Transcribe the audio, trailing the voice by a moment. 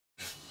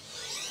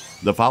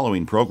The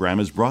following program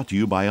is brought to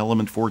you by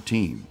Element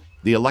 14,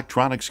 the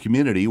electronics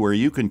community where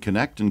you can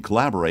connect and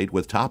collaborate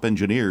with top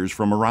engineers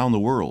from around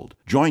the world.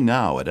 Join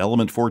now at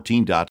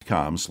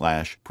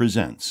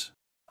element14.com/presents.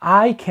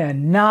 I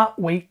cannot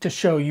wait to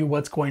show you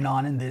what's going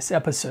on in this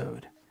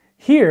episode.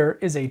 Here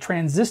is a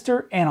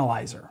transistor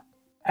analyzer.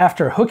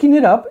 After hooking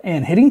it up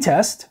and hitting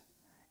test,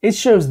 it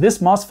shows this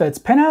MOSFET's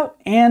pinout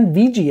and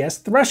VGS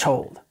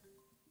threshold.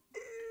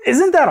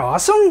 Isn't that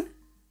awesome?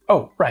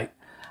 Oh, right.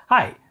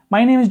 Hi,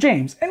 my name is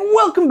James, and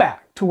welcome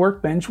back to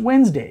Workbench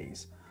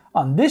Wednesdays.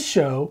 On this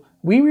show,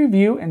 we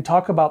review and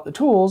talk about the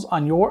tools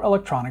on your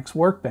electronics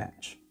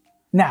workbench.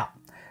 Now,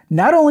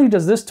 not only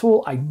does this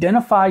tool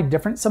identify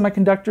different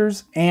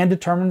semiconductors and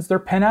determines their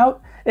pinout,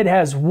 it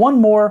has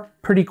one more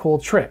pretty cool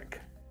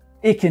trick.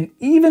 It can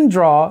even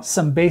draw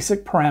some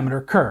basic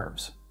parameter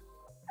curves.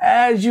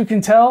 As you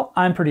can tell,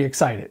 I'm pretty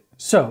excited.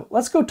 So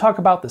let's go talk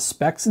about the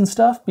specs and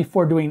stuff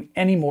before doing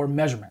any more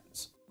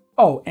measurements.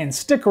 Oh, and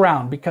stick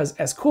around because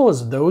as cool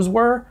as those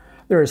were,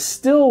 there is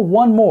still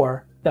one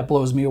more that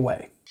blows me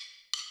away.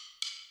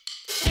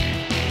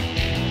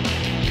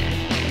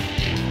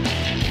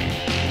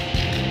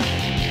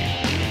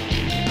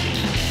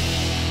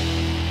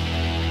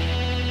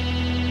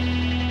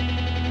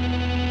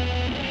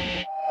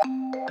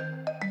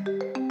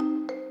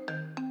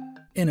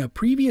 In a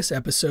previous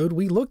episode,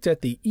 we looked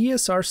at the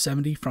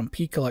ESR70 from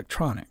Peak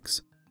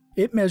Electronics.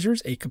 It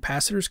measures a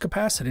capacitor's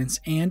capacitance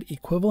and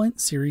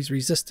equivalent series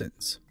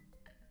resistance.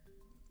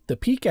 The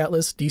Peak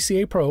Atlas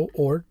DCA Pro,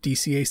 or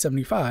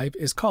DCA75,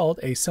 is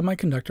called a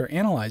semiconductor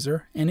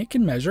analyzer, and it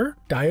can measure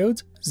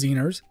diodes,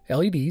 Zeners,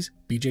 LEDs,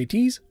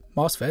 BJTs,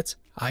 MOSFETs,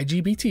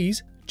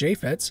 IGBTs,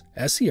 JFETs,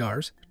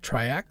 SCRs,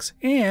 triacs,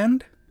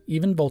 and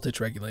even voltage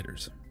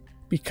regulators.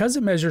 Because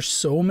it measures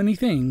so many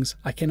things,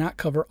 I cannot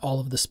cover all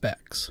of the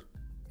specs.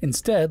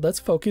 Instead, let's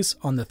focus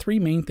on the three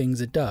main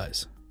things it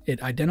does.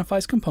 It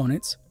identifies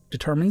components,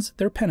 determines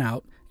their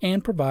pinout,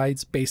 and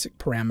provides basic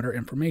parameter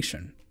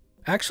information.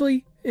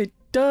 Actually, it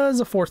does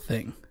a fourth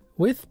thing.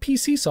 With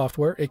PC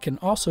software, it can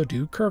also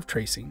do curve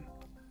tracing.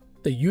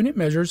 The unit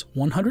measures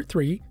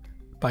 103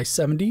 by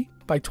 70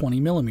 by 20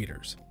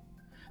 millimeters.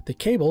 The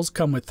cables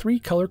come with 3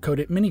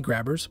 color-coded mini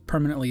grabbers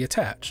permanently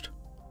attached.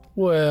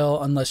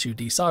 Well, unless you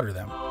desolder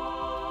them.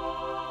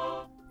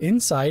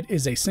 Inside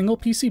is a single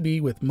PCB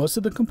with most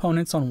of the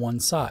components on one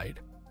side.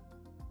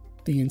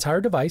 The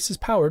entire device is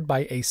powered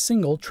by a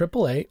single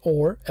AAA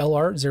or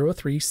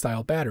LR03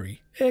 style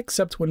battery,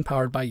 except when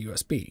powered by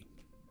USB.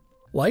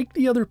 Like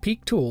the other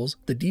Peak tools,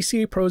 the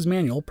DCA Pro's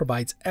manual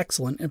provides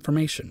excellent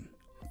information.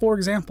 For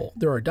example,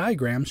 there are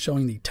diagrams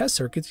showing the test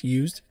circuits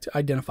used to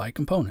identify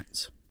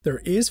components.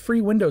 There is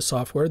free Windows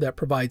software that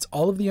provides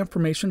all of the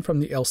information from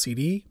the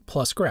LCD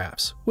plus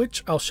graphs,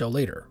 which I'll show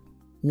later.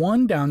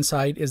 One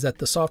downside is that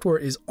the software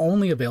is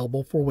only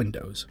available for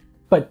Windows.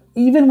 But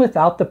even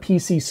without the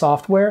PC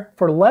software,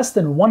 for less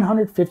than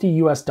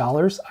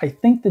 $150 I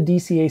think the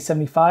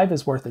DCA75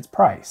 is worth its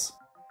price.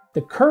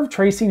 The curve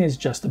tracing is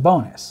just a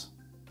bonus.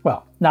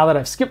 Well, now that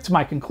I've skipped to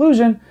my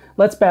conclusion,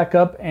 let's back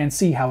up and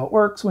see how it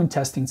works when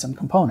testing some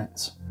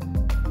components.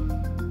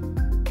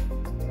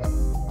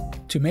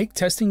 To make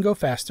testing go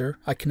faster,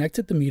 I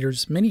connected the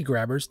meter's mini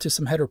grabbers to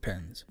some header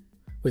pins.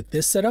 With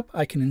this setup,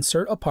 I can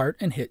insert a part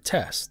and hit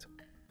test.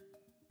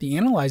 The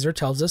analyzer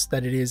tells us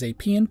that it is a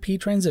PNP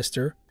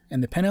transistor,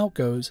 and the pinout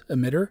goes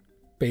emitter,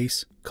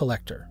 base,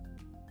 collector.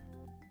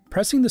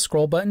 Pressing the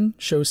scroll button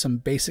shows some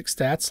basic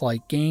stats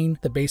like gain,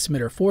 the base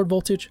emitter forward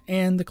voltage,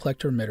 and the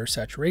collector emitter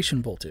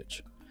saturation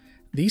voltage.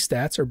 These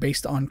stats are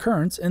based on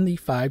currents in the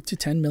 5 to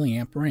 10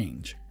 milliamp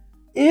range.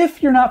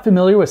 If you're not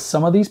familiar with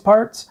some of these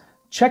parts,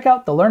 check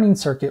out the learning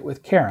circuit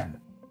with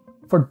Karen.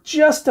 For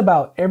just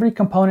about every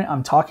component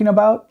I'm talking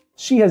about,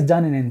 she has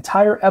done an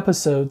entire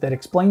episode that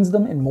explains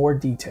them in more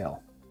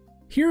detail.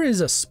 Here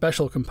is a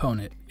special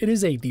component. It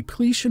is a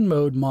depletion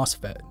mode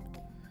MOSFET.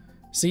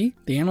 See,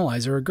 the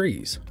analyzer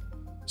agrees.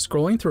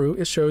 Scrolling through,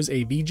 it shows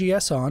a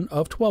VGS on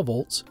of 12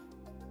 volts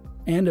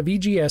and a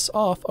VGS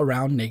off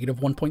around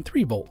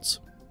 -1.3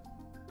 volts.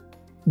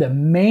 The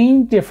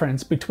main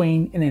difference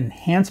between an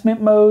enhancement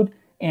mode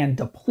and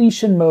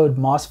depletion mode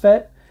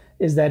MOSFET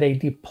is that a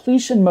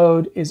depletion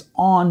mode is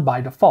on by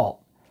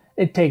default.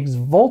 It takes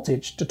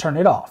voltage to turn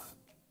it off.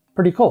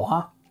 Pretty cool,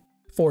 huh?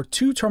 For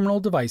 2-terminal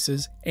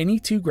devices, any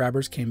 2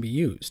 grabbers can be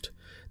used.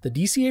 The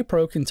DCA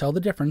Pro can tell the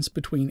difference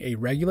between a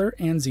regular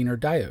and Zener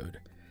diode.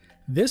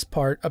 This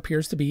part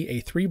appears to be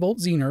a 3-volt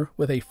Zener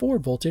with a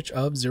forward voltage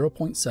of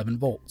 0.7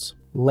 volts.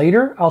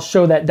 Later, I'll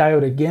show that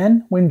diode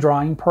again when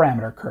drawing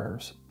parameter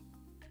curves.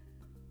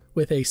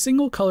 With a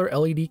single color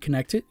LED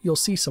connected, you'll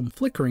see some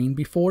flickering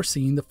before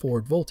seeing the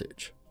forward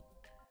voltage.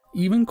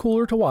 Even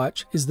cooler to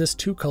watch is this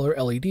 2-color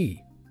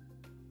LED.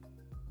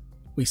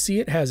 We see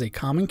it has a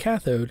common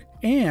cathode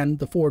and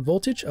the forward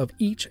voltage of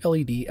each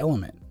LED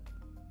element.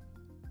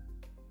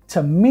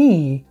 To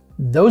me,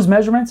 those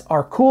measurements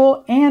are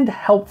cool and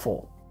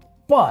helpful,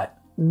 but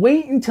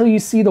wait until you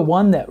see the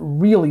one that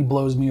really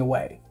blows me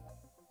away.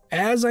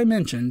 As I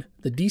mentioned,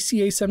 the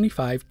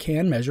DCA75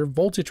 can measure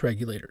voltage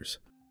regulators.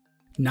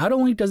 Not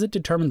only does it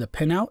determine the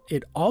pinout,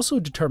 it also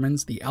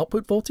determines the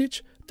output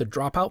voltage, the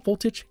dropout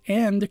voltage,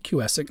 and the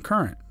quiescent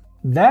current.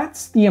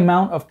 That's the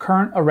amount of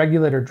current a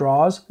regulator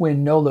draws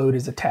when no load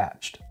is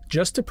attached.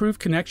 Just to prove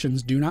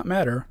connections do not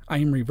matter, I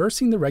am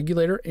reversing the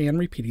regulator and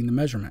repeating the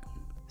measurement.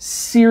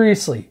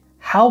 Seriously,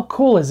 how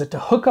cool is it to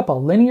hook up a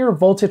linear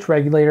voltage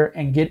regulator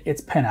and get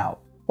its pinout?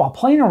 While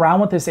playing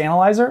around with this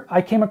analyzer,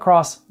 I came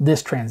across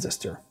this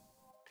transistor.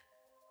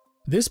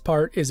 This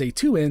part is a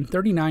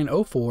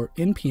 2N3904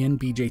 NPN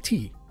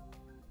BJT.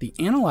 The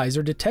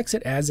analyzer detects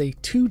it as a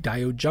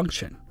 2-diode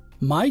junction.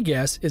 My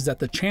guess is that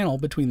the channel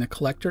between the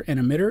collector and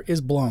emitter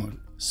is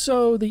blown,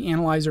 so the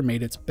analyzer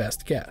made its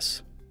best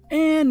guess.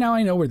 And now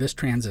I know where this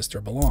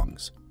transistor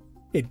belongs.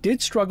 It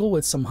did struggle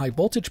with some high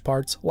voltage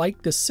parts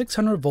like this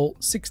 600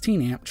 volt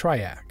 16 amp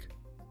triac.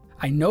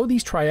 I know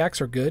these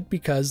triacs are good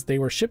because they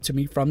were shipped to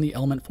me from the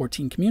Element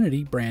 14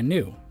 community brand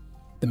new.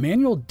 The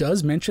manual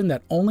does mention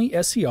that only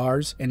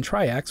SCRs and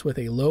triacs with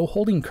a low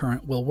holding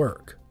current will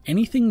work.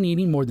 Anything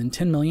needing more than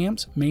 10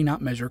 milliamps may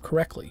not measure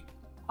correctly.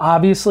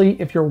 Obviously,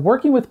 if you're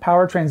working with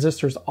power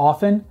transistors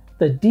often,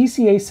 the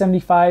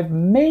DCA75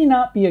 may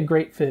not be a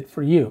great fit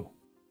for you.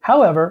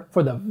 However,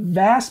 for the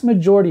vast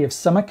majority of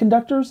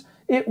semiconductors,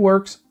 it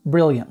works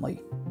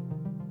brilliantly.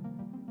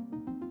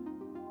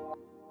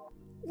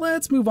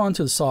 Let's move on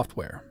to the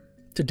software.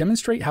 To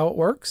demonstrate how it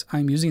works,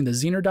 I'm using the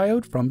Zener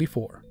diode from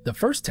before. The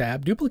first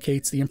tab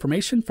duplicates the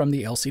information from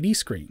the LCD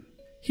screen.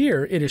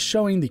 Here it is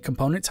showing the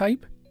component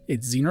type,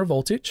 its Zener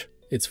voltage,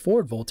 its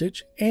forward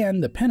voltage,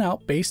 and the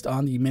pinout based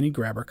on the mini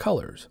grabber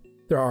colors.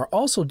 There are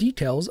also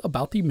details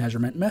about the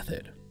measurement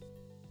method.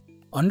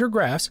 Under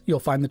graphs, you'll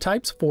find the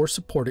types for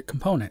supported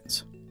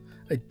components.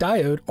 A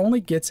diode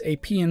only gets a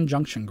PN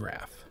junction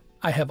graph.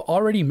 I have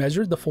already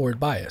measured the forward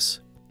bias.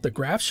 The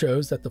graph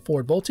shows that the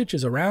forward voltage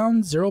is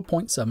around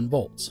 0.7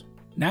 volts.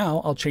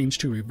 Now I'll change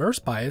to reverse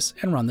bias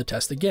and run the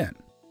test again.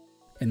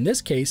 In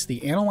this case,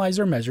 the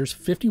analyzer measures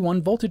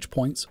 51 voltage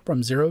points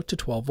from 0 to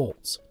 12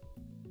 volts.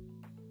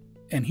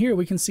 And here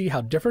we can see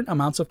how different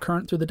amounts of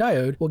current through the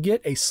diode will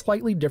get a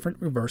slightly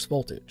different reverse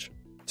voltage.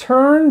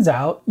 Turns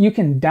out you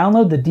can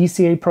download the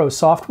DCA Pro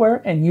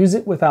software and use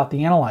it without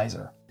the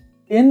analyzer.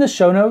 In the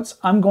show notes,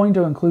 I'm going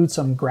to include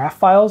some graph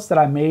files that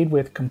I made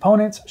with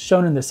components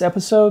shown in this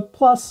episode,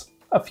 plus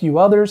a few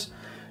others,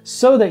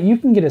 so that you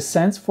can get a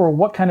sense for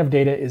what kind of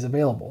data is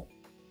available.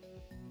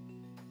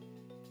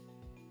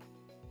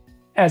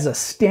 As a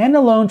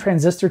standalone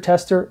transistor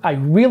tester, I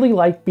really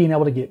like being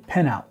able to get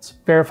pinouts,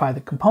 verify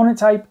the component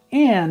type,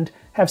 and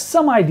have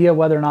some idea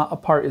whether or not a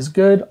part is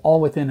good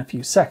all within a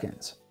few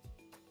seconds.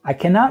 I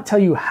cannot tell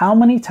you how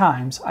many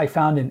times I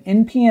found an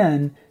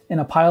NPN in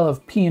a pile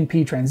of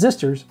PNP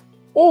transistors,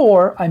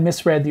 or I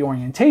misread the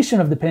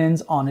orientation of the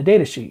pins on a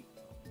datasheet.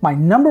 My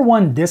number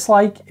one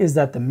dislike is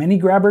that the mini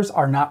grabbers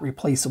are not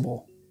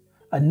replaceable.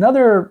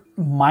 Another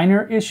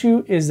minor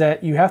issue is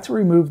that you have to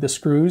remove the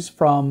screws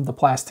from the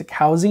plastic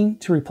housing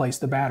to replace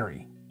the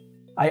battery.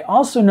 I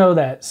also know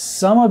that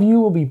some of you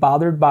will be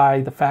bothered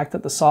by the fact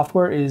that the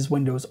software is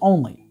Windows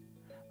only.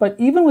 But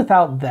even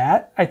without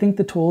that, I think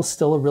the tool is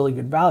still a really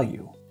good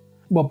value.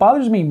 What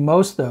bothers me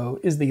most though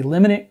is the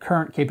limited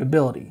current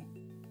capability.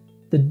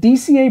 The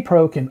DCA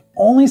Pro can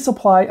only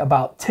supply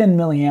about 10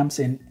 milliamps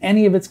in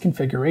any of its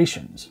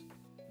configurations.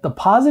 The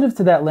positive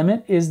to that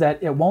limit is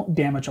that it won't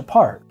damage a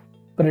part,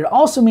 but it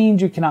also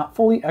means you cannot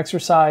fully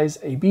exercise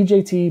a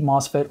BJT,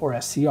 MOSFET, or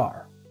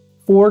SCR.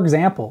 For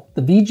example,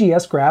 the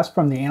VGS graphs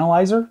from the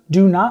analyzer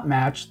do not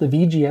match the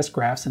VGS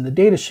graphs in the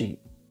datasheet.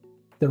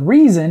 The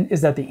reason is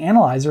that the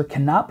analyzer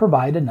cannot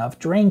provide enough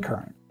drain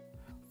current.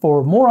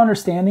 For more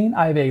understanding,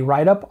 I have a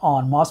write-up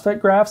on MOSFET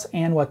graphs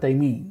and what they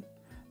mean.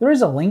 There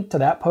is a link to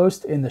that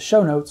post in the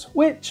show notes,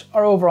 which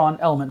are over on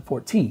Element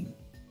 14.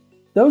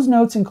 Those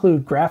notes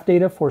include graph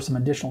data for some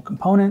additional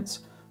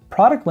components,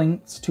 product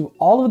links to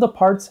all of the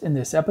parts in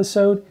this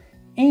episode,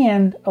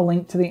 and a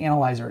link to the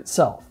analyzer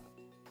itself.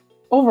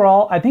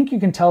 Overall, I think you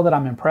can tell that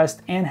I'm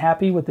impressed and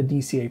happy with the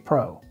DCA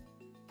Pro.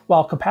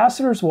 While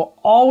capacitors will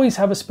always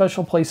have a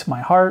special place in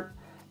my heart,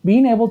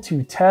 being able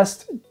to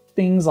test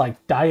things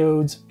like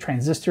diodes,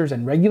 transistors,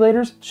 and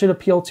regulators should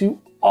appeal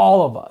to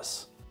all of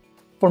us.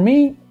 For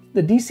me,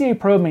 the DCA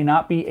Pro may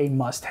not be a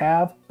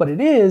must-have, but it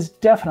is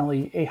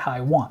definitely a high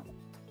want.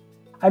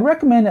 I'd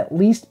recommend at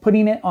least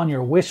putting it on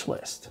your wish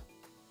list.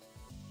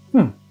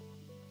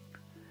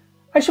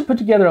 I should put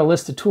together a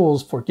list of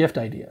tools for gift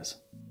ideas.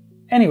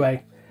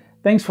 Anyway,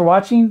 thanks for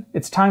watching.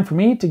 It's time for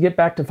me to get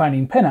back to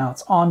finding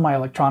pinouts on my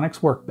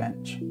electronics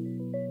workbench.